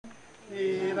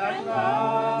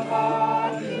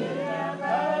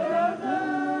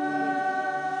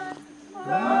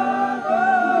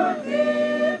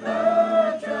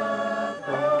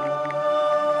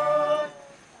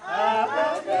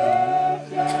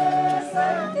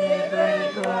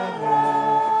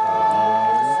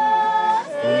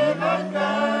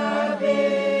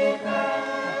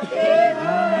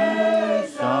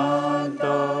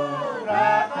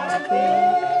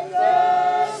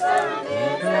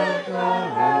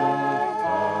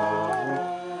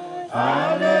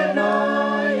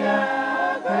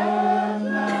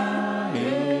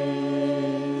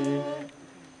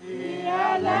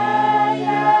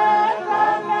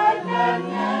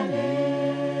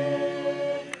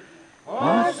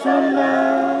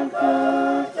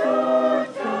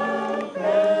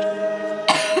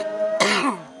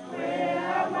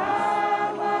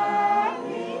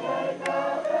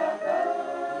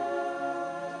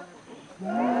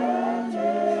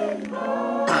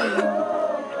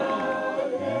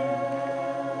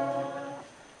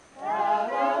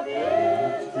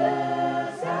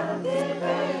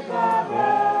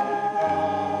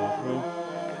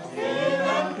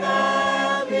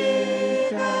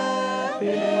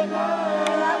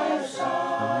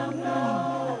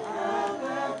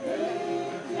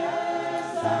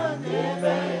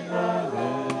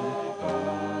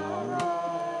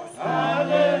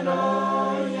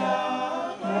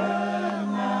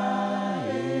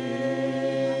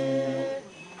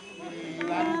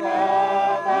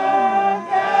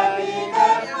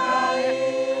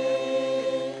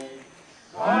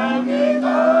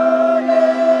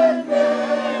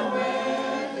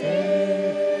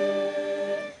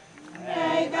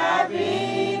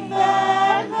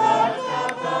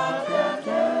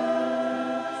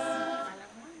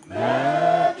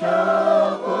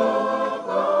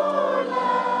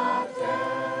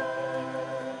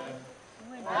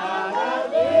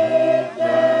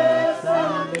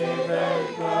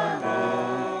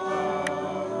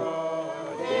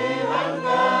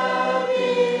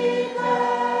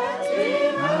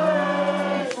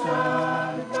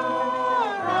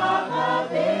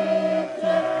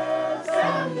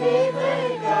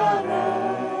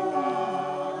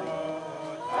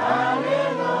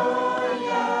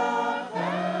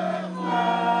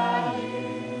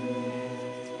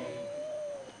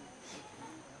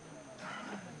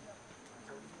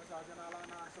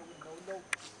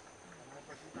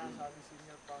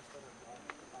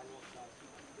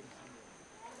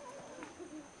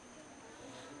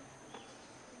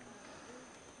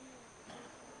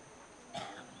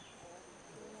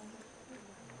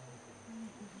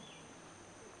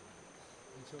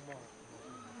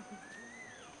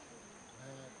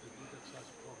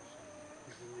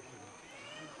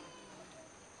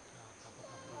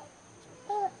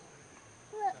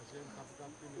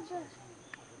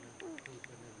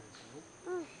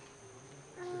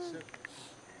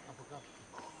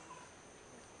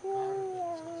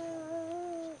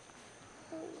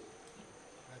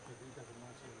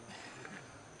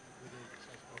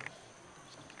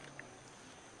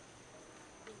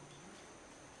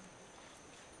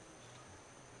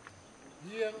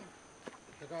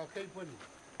Yang kay pani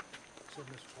sa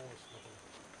mas pos na ko.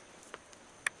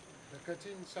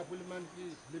 Nakatin sa bulman ki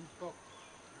limpok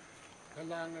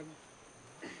kalangan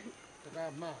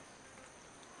ma.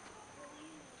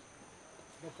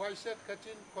 Napaiset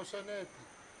katin kosaneti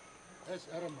es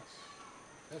aramas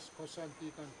es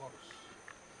kosantikan kors.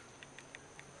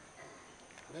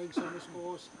 Lain sa mas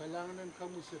pos kalangan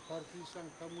kamu sa partisan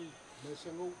kamu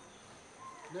mesango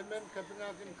nemen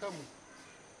kapingakin kamu.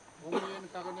 Umiin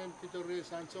kakanan pitore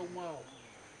sanso mau.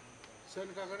 Sen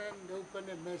kakanan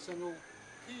daupane mesango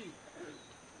ki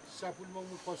sapul mo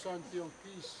kosanti yung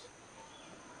kis.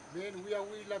 Men wiya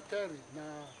lateri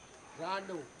na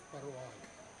rano paruay.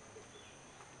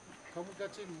 Kamu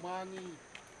kacin mani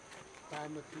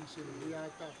tama kisin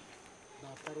wiyata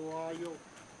na paruayo.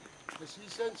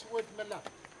 Nasisan suwet malak.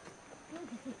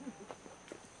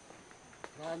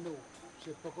 Rano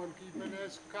se pakon ki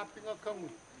menes kapinga kamu.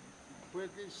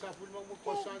 Pwede sapul mo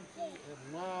kosanti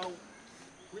mau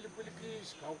pili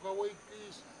kis kaway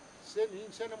kis sen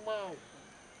hinsan mau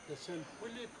sen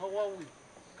pili kawawi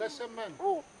kasaman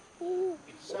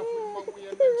sapul mo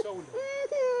yaman sauna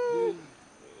yay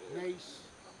nice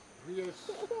rias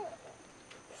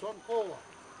son kowa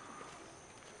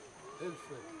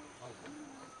elfred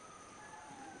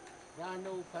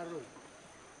rano paro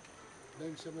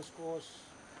dan semaskos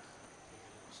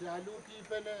si aluki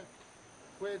pala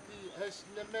pwede es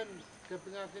naman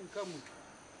kapingakin kamu.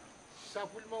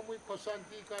 Sapul mo mo'y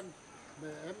kosantikan na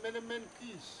emenemen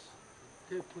kis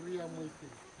ke priya mo'y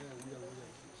kis. Kaya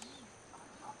kis.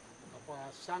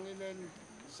 sanginen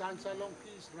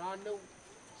sansalongkis rano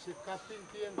si kaping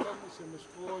kiang kamu si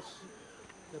muskos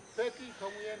the peki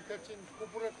kamuyan kacin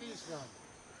kupurakis ran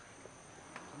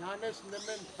nanas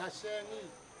namen pasengi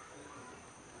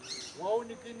wau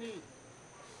nikini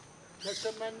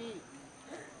kasamani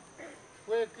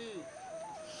kweki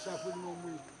safun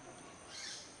momui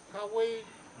kawai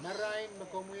marain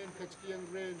makamuyan kackiang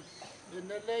ren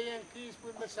inalayan kis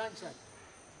pun masansat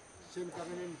sin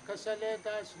kanganin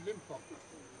kasaletas limpok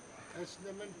as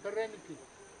naman pereniki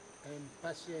and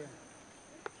pasya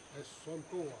as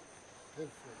sonkoa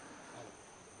helpful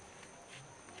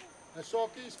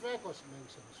asokis mekos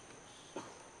mentions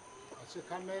as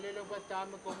kamele lo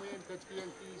batama komuyan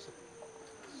kackiang kis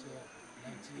sa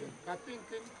nantiyan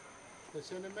kapingkin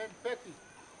kasanaman peki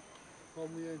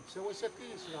komuyan Sohse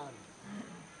kis ran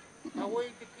kawai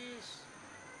dikis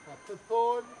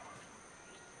papetol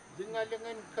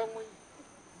dingalingan kamu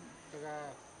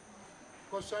taga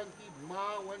kosanti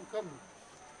mawan kamu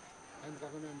ang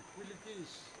kakanan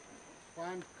pulikis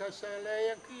pan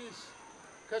kasalayan kis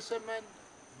kasaman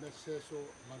naseso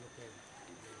manukel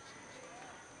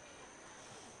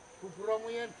kupuramu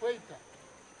yan puita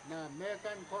na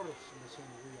mekan koros masen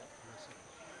uya masen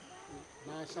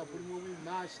nasa pulmumi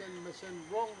masen masen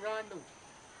wrong rano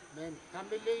men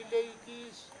kamilay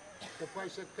kis kapag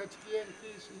sa kackiyan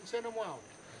kis insan mo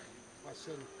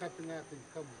pasal katingatin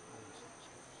kamu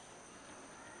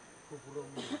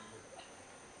kupurong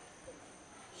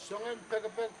songan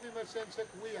tagapagpi masen sa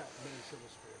kuya men sa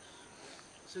muskos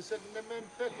sasag naman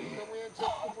peki kamu yan sa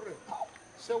kupure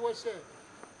Sohse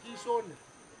kison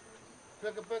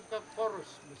tagapag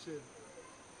koros masen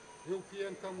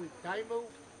yukiyan kamu taimo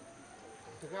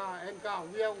taga engka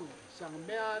wiyawi sang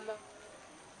meala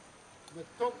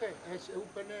metoke es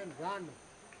upanen rano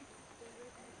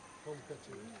kung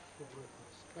kacin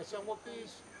kubratis.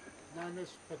 Kasangwakis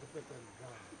nanas pagpatan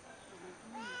rano.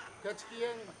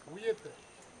 Kackiang wiyete.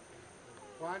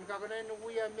 Kuhan kakanan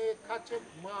wiya me kacip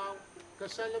mau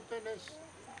kasalapanes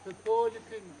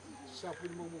petolikin sa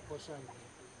pilmumukosan.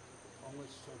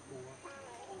 Ongas sa kuwa.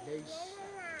 Leis,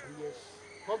 Elias,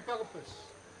 kompagpas.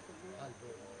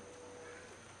 Albert.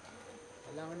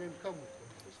 Alanganin kamu.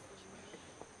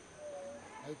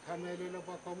 Ay kamele na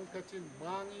ba kamu kacin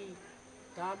mangi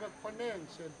tama konen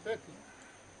sen peki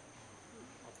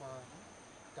apa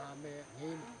tame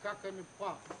ngayon kakan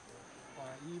pa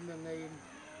ime ngayon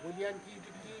ulian ki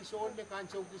son ne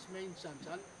kanso kis main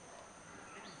sansal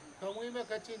kamu ime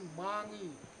kacin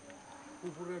mangi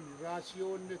kuburan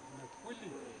rasyon net na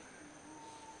kuli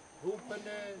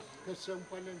rupane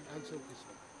kasampalan anso kis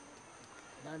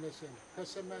nanesen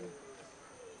kasaman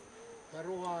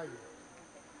karuayo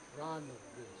rano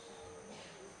bis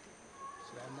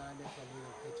si anane kami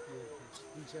kackiyan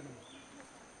insan mo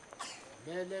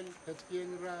melen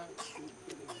kackiyan ra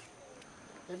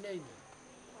kanay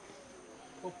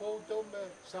popoto me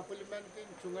supplementin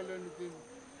chungalan kin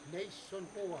nation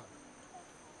poa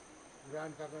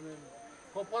ran kakanan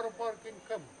kopar-parkin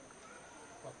kam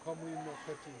pakamuy mo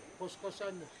kacin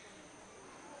koskosan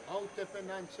au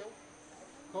tepenanso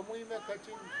kamuy mo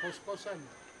kacin koskosan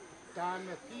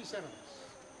tana kisanas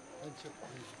ang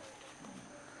sakri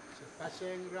sa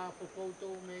kaseng ra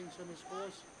popoto men sa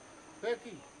muskos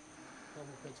peki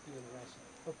kamu kackiyan ras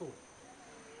papo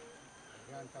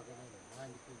ran kakanan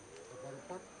manikin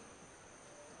kabarpar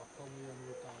pakamuy ang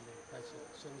lutanan kasi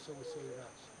Sohse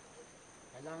ras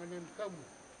kailangan kamu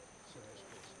sa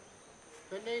muskos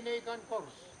penay kan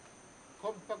kors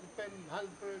kompagpen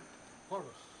halberd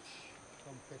kors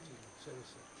kompeti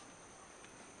Sohse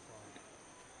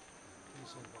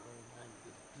Isan bakalan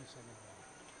isan na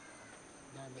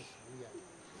nanas buyan.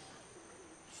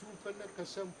 Supan na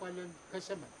kasampalan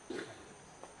kasaman.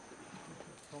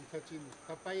 Kung kacin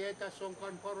kapayeta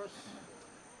songkan poros,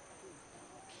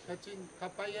 kacin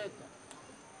kapayeta.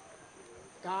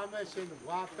 Tama sin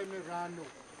wapen rano.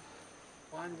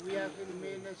 Pan wiyakin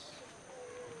menas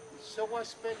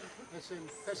sawaspen asin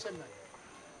kasaman.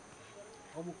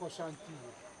 Omukosanti.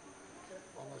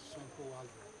 Awas songko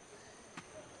alba.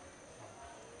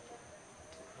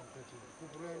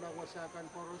 Kuburan na wasakan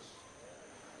poros,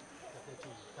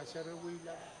 kacin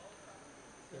kasarawila,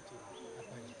 kacin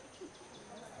apay.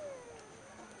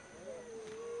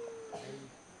 Ay,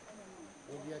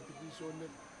 ulian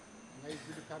tigisonit, ngay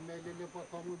gili kamele na pa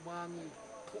kamu bangi,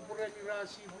 kuburan ni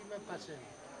rasi wima pasen,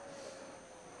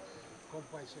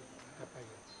 kompaisin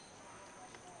kapaya,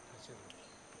 kasarawila.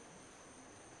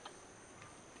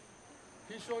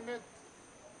 Kisonit,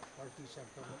 partisan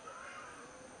kamu,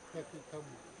 peki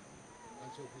kamu. Ang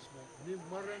sofisma, ni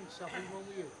maran sa humong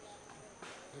years,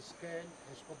 esken,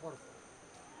 eskoporto,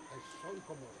 es son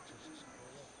como,